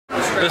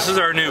This is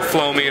our new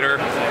flow meter.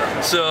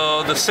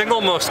 So the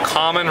single most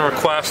common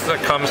request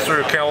that comes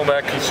through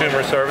CamelBak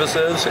Consumer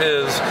Services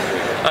is,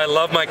 I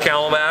love my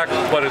CamelBak,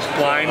 but it's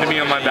blind to me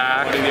on my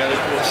back.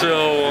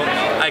 So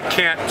I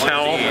can't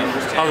tell,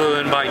 other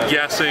than by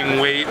guessing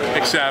weight,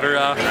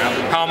 etc.,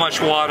 how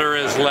much water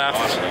is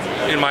left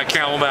in my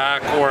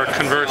CamelBak, or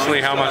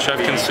conversely, how much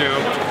I've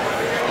consumed.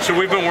 So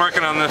we've been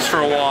working on this for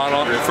a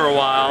while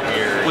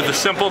with the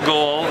simple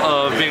goal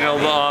of being able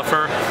to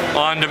offer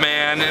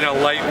on-demand in a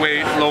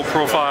lightweight,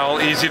 low-profile,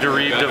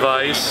 easy-to-read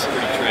device,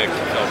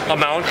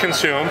 amount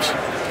consumed,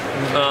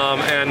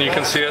 and you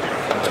can see it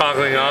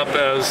toggling up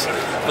as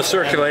the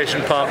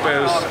circulation pump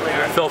is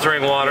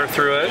filtering water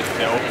through it.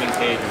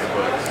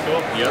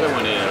 The other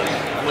one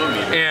is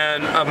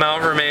and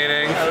amount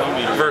remaining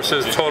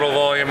versus total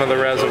volume of the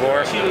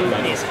reservoir.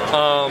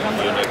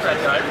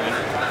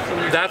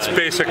 That's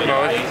basic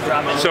mode.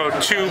 So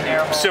two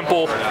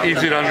simple,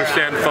 easy to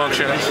understand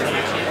functions.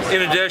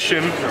 In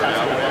addition,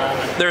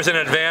 there's an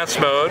advanced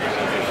mode,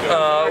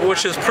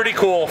 which is pretty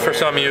cool for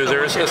some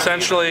users.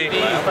 Essentially,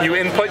 you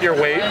input your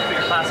weight,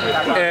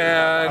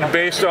 and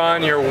based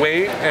on your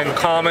weight and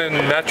common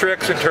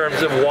metrics in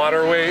terms of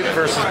water weight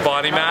versus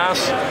body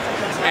mass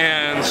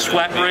and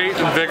sweat rate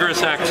and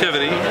vigorous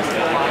activity,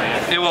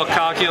 it will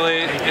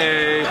calculate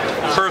a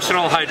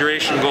personal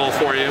hydration goal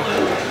for you.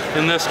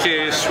 In this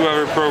case,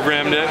 whoever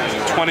programmed it,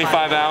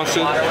 25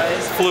 ounces,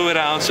 fluid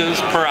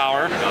ounces per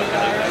hour.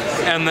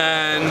 And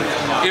then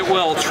it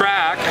will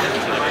track,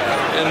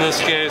 in this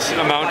case,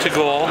 amount to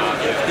goal,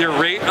 your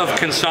rate of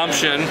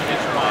consumption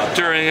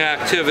during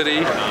activity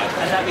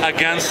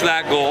against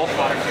that goal,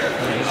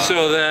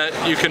 so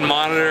that you can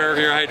monitor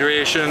your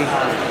hydration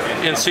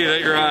and see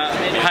that you're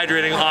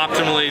hydrating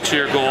optimally to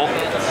your goal.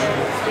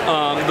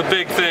 The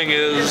big thing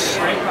is,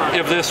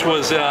 if this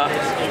was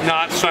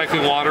not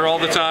cycling water all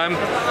the time,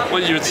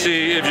 what you would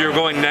see, if you're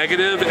going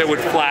negative, it would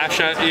flash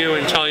at you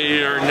and tell you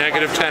you're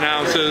negative 10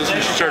 ounces,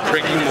 you should start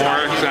drinking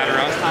more,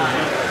 etc.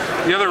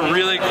 The other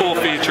really cool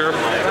feature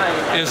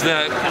is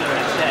that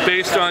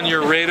based on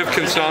your rate of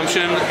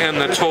consumption and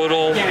the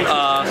total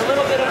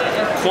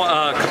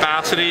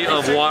capacity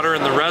of water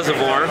in the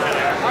reservoir,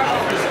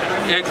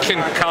 it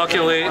can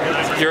calculate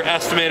your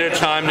estimated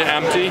time to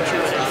empty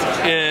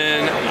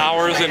in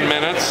hours and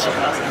minutes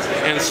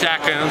and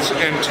seconds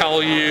and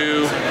tell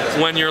you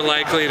when you're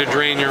likely to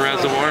drain your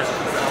reservoir.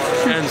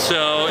 And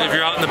so if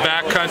you're out in the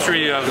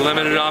backcountry, you have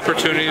limited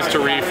opportunities to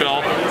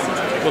refill.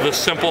 With a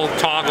simple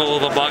toggle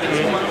of a button,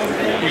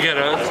 you get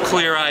a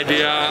clear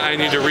idea. I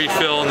need to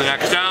refill in the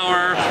next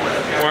hour.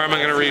 Where am I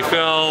going to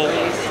refill?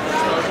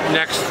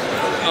 Next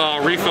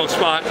refill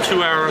spot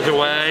 2 hours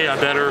away. I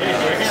better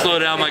slow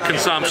down my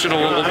consumption a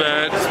little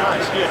bit,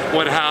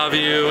 what have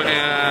you,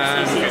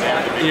 and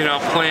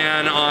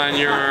plan on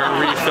your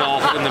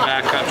refill in the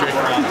backcountry.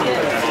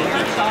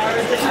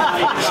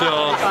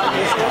 So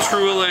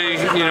truly,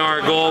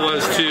 our goal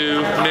was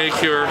to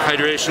make your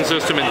hydration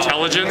system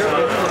intelligent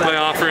by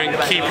offering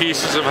key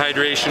pieces of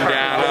hydration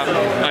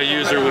data a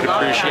user would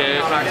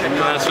appreciate. And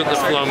that's what the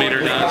flow meter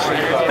does.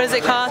 What does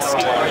it cost?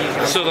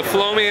 So the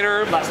flow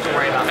meter,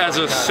 as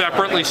a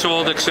separately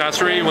sold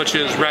accessory, which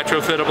is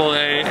retrofittable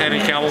any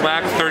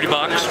CamelBak, $30.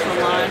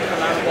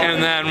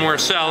 And then we're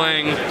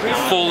selling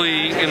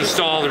fully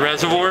installed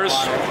reservoirs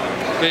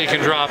that you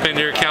can drop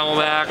into your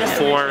CamelBak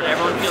for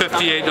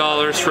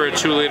 $58 for a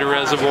 2-liter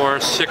reservoir,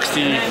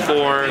 $60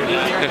 for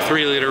a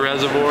 3-liter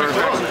reservoir.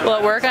 Will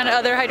it work on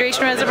other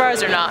hydration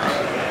reservoirs or not?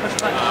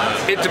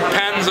 It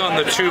depends on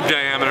the tube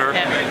diameter.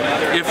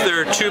 Yeah. If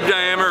their tube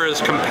diameter is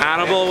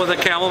compatible with a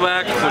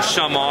CamelBak, which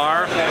some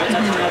are,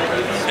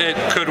 it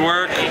could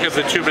work. If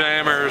the tube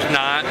diameter is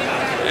not,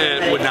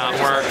 it would not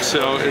work.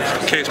 So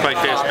it's case by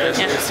case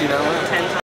basis. Yeah.